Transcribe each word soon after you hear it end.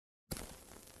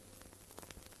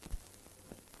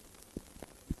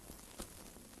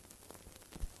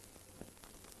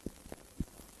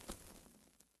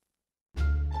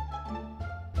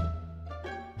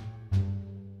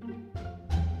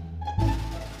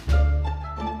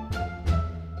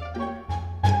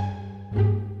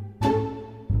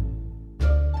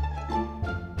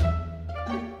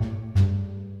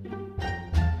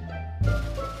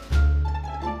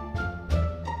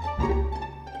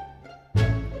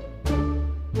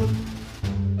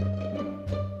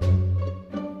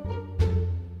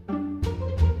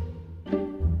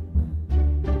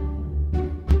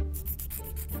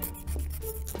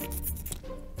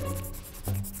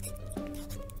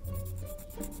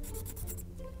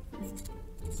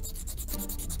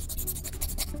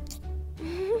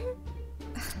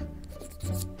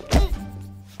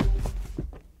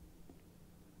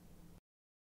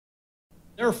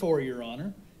Therefore, Your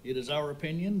Honor, it is our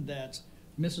opinion that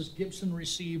Mrs. Gibson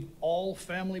received all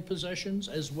family possessions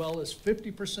as well as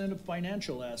 50% of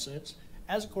financial assets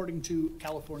as according to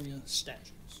California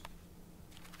statutes.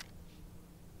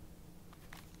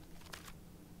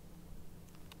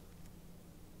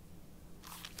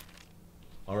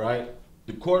 All right.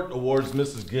 The court awards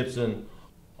Mrs. Gibson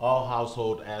all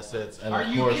household assets and Are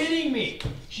you kidding me?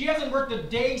 She hasn't worked a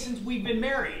day since we've been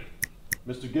married.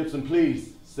 Mr. Gibson,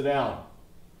 please sit down.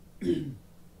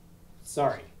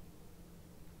 Sorry.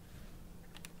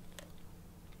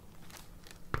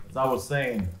 As I was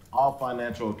saying, all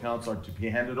financial accounts are to be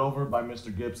handed over by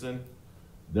Mr. Gibson.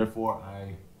 Therefore,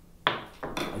 I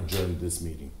adjourn this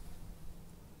meeting.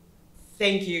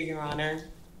 Thank you, Your Honor.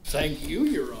 Thank you,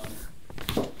 Your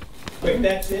Honor. Wait,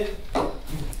 that's it?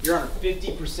 Your Honor,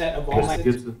 50% of all Mr.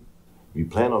 Gibson, we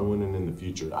plan on winning in the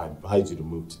future. I advise you to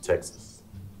move to Texas.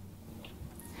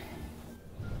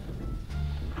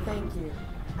 Thank you.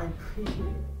 I appreciate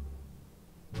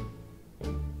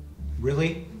it.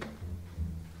 Really?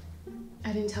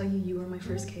 I didn't tell you you were my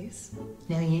first case.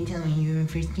 Now you're telling me you were in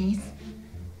first case?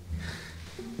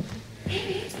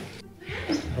 Hey,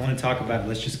 I don't want to talk about it.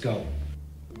 Let's just go.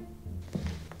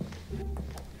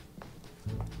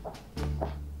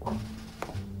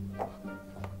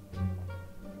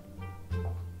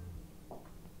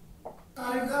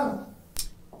 How'd it go?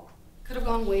 could have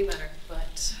gone way better,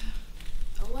 but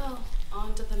oh well.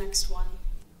 On to the next one.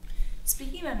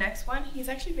 Speaking of next one, he's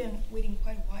actually been waiting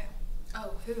quite a while.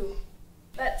 Oh, who?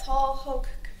 That tall Hulk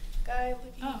guy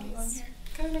looking Oh, on he's here.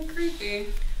 kind of creepy.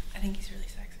 I think he's really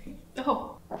sexy.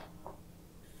 Oh,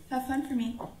 Have fun for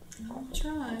me. I'll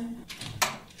try.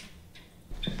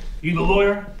 You the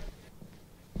lawyer?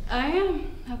 I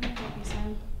am. How can I help you,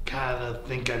 Sam? Kinda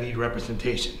think I need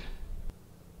representation.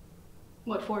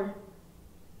 What for?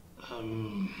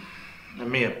 I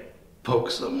may have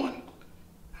poked someone.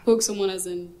 Poke someone as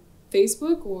in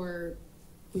Facebook, or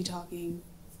we talking?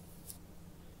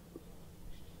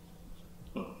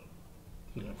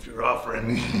 If you're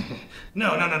offering me.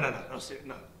 No, seriously,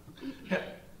 no. Yeah.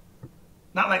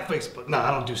 Not like Facebook. No,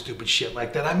 I don't do stupid shit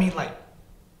like that. I mean, like,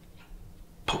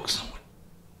 poke someone.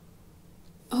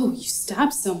 Oh, you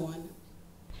stabbed someone.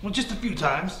 Well, just a few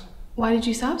times. Why did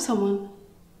you stab someone?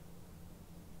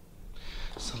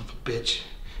 Son of a bitch.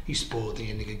 He spoiled the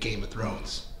ending of Game of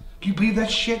Thrones. Can you believe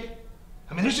that shit?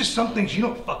 I mean, there's just some things you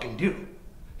don't fucking do.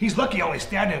 He's lucky I only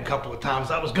stabbed him a couple of times.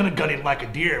 I was gonna gun him like a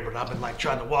deer, but I've been like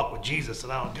trying to walk with Jesus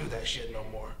and I don't do that shit no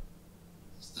more.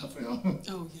 Stuff, you know?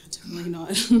 Oh, yeah, definitely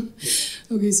not.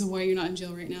 Okay, so why are you not in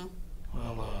jail right now?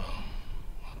 Well,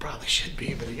 I probably should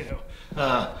be, but you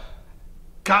know,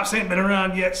 cops ain't been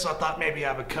around yet, so I thought maybe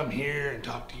I would come here and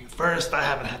talk to you first. I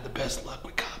haven't had the best luck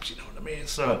with cops, you know what I mean?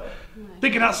 So,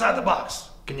 thinking outside the box.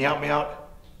 Can you help me out?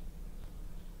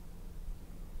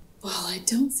 Well, I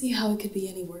don't see how it could be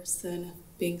any worse than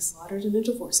being slaughtered in a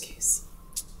divorce case.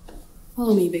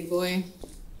 Follow me, big boy.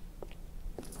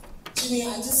 Jimmy,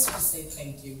 I just want to say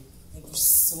thank you. Thank you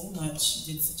so much.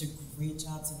 You did such a great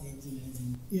job today, Jimmy.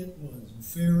 It was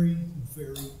very,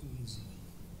 very easy.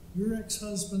 Your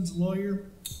ex-husband's lawyer,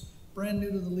 brand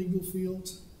new to the legal field,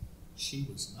 she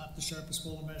was not the sharpest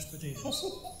bowl of mashed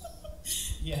potatoes.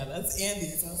 Yeah, that's Andy.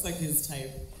 Sounds like his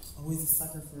type. Always a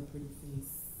sucker for a pretty face.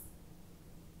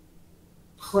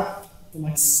 Crap,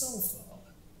 my cell phone.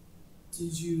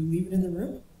 Did you leave it in the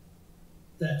room?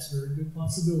 That's a very good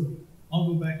possibility. I'll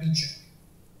go back and check.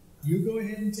 You go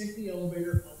ahead and take the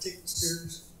elevator, I'll take the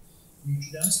stairs, meet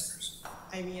you downstairs.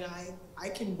 I mean, I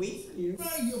can wait for you.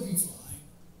 You'll be fine.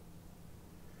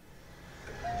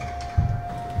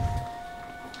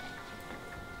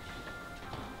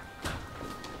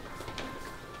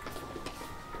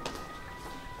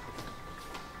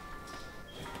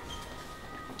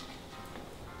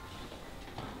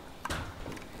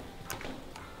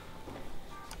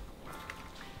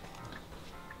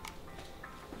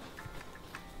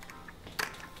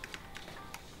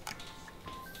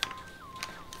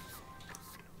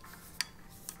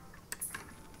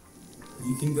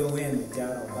 You can go in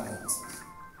without a bite.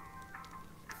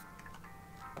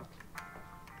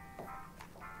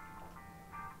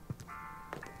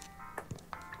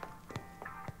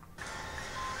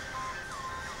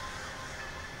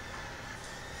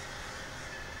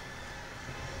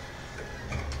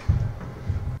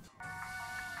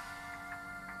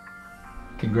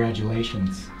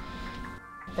 Congratulations.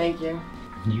 Thank you.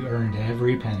 You earned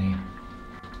every penny.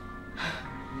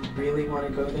 You really want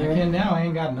to go I there? can now. I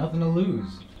ain't got nothing to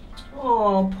lose.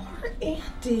 Oh, poor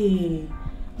Andy.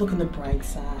 Look on the bright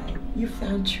side. You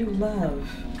found true love.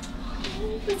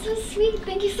 Oh, that's so sweet.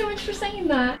 Thank you so much for saying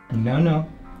that. No.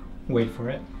 Wait for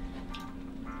it.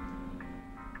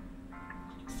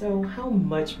 So how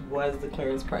much was the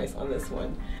clearance price on this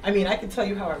one? I mean, I can tell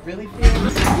you how I really feel.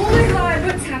 Oh my god,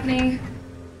 what's happening?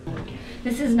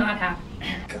 This is not happening.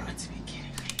 Got to be kidding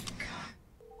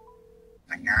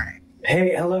me.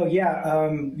 Hey, hello. Yeah,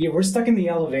 we're stuck in the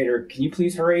elevator. Can you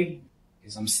please hurry?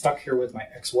 Because I'm stuck here with my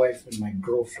ex-wife and my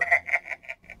girlfriend.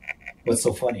 What's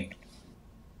so funny?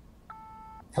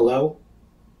 Hello?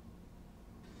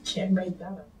 Can't write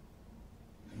that up.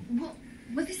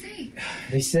 What'd they say?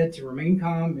 They said to remain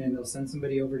calm and they'll send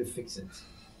somebody over to fix it.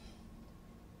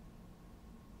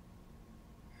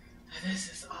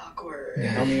 This is awkward.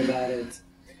 Tell me about it.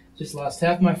 Just lost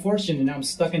half my fortune and now I'm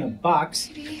stuck in a box.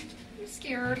 Baby, I'm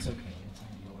scared. It's okay.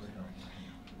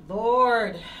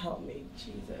 Lord, help me,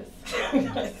 Jesus.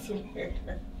 I swear.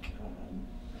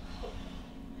 God.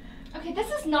 Okay, this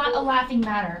is not a laughing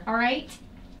matter, alright?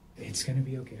 It's gonna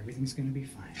be okay. Everything's gonna be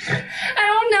fine. I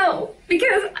don't know,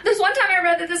 because this one time I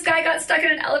read that this guy got stuck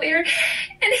in an elevator,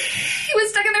 and he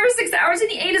was stuck in there for 6 hours and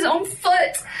he ate his own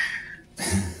foot.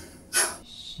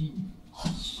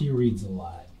 She reads a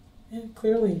lot. Yeah,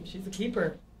 clearly, she's a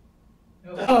keeper.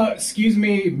 Excuse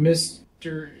me,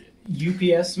 Mr.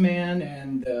 UPS man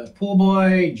and pool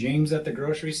boy, James at the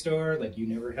grocery store. Like you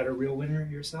never had a real winner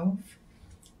yourself?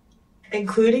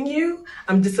 Including you,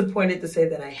 I'm disappointed to say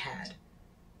that I had.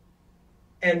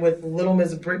 And with little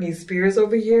Miss Britney Spears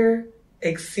over here,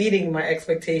 exceeding my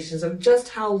expectations of just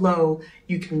how low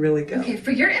you can really go. Okay, for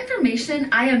your information,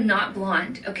 I am not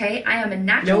blonde, okay? I am a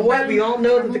natural. You know what? We all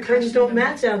know that the curtains don't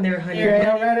match down there, honey.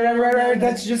 Right.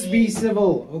 Let's just be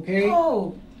civil, okay?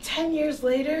 Oh, 10 years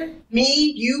later?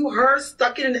 Me, you, her,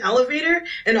 stuck in an elevator,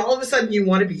 and all of a sudden you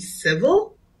want to be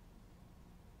civil?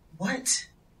 What?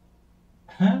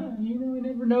 Huh? You know, I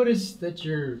never noticed that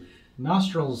your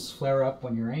nostrils flare up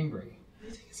when you're angry.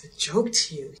 It's a joke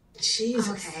to you. Jesus.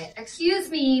 Okay, excuse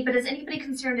me, but is anybody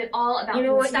concerned at all about You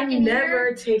know what? stuck You in never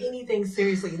here? take anything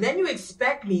seriously. And then you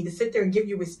expect me to sit there and give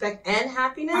you respect and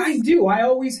happiness? I do. I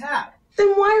always have.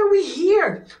 Then why are we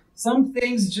here? Some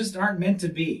things just aren't meant to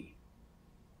be.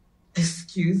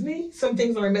 Excuse me? Some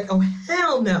things aren't meant. Oh,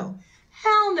 hell no.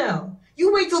 Hell no.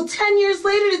 You wait till 10 years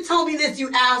later to tell me this,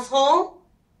 you asshole.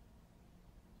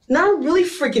 Now I'm really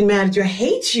freaking mad at you. I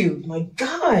hate you. My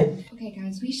God. Okay,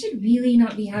 guys, we should really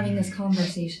not be having this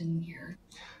conversation here.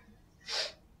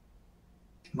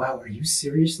 Wow, are you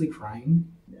seriously crying?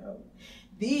 No.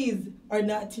 These are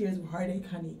not tears of heartache,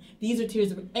 honey. These are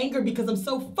tears of anger because I'm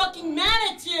so fucking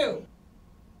mad at you.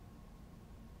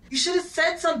 You should have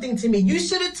said something to me. You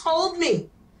should have told me.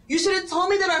 You should have told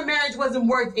me that our marriage wasn't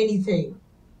worth anything.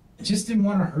 I just didn't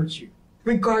want to hurt you.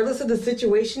 Regardless of the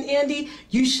situation, Andy,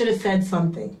 you should have said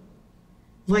something.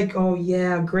 Like, oh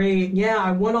yeah, great. Yeah,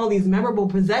 I won all these memorable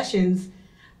possessions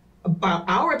about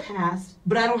our past,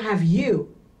 but I don't have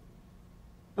you.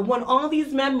 I won all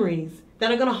these memories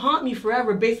that are going to haunt me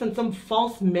forever based on some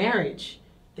false marriage.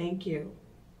 Thank you.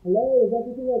 Hello, is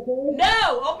everything okay?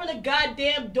 No! Open the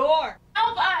goddamn door!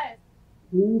 Help us!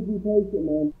 Please be patient,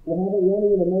 man. We'll have it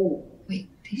ready in a moment. Wait,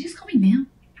 did you just call me ma'am?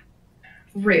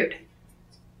 Rude.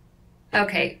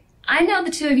 Okay, I know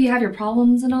the two of you have your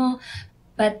problems and all,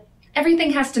 but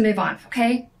everything has to move on,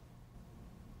 okay?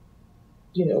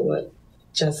 You know what,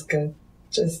 Jessica?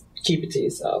 Just keep it to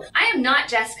yourself. I am not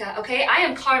Jessica, okay? I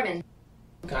am Carmen.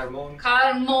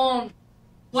 Carmen.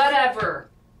 Whatever.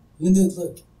 Linda,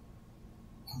 look.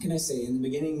 What can I say? In the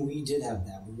beginning, we did have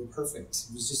that. We were perfect.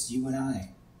 It was just you and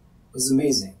I. It was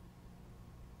amazing.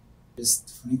 Just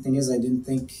the funny thing is, I didn't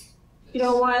think... You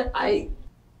know what? I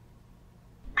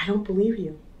don't believe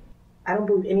you. I don't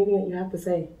believe anything that you have to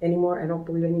say anymore. I don't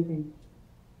believe anything.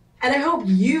 And I hope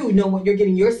you know what you're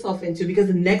getting yourself into, because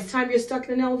the next time you're stuck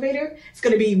in an elevator, it's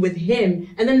going to be with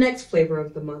him and the next flavor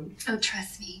of the month. Oh,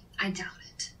 trust me. I doubt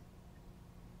it.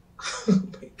 Oh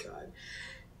my God.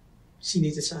 She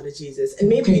needs a shot of Jesus. And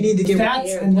maybe you need to give her That's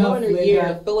air, enough, blow in her Linda.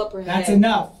 ear, fill up her head. That's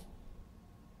enough.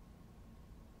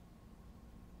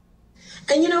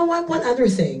 And you know what? One other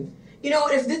thing. You know,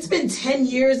 if it's been 10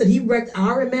 years that he wrecked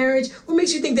our marriage, what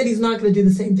makes you think that he's not going to do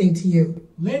the same thing to you?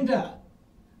 Linda.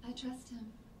 I trust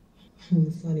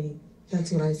him. Funny.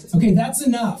 That's what I said. Okay, that's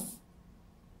enough.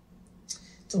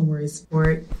 Don't worry,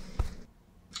 sport.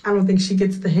 I don't think she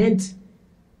gets the hint.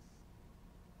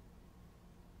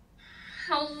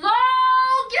 Hello?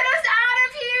 Get us out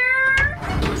of here!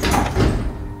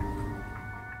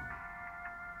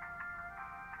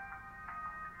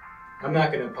 I'm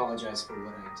not going to apologize for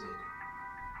what I did.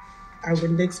 I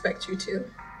wouldn't expect you to.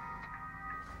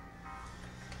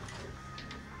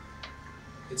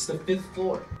 It's the 5th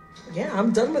floor. Yeah,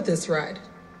 I'm done with this ride.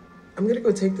 I'm gonna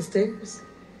go take the stairs.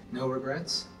 No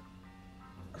regrets?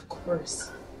 Of course.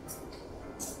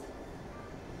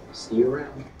 Stay. See you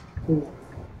around.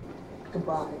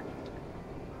 Goodbye.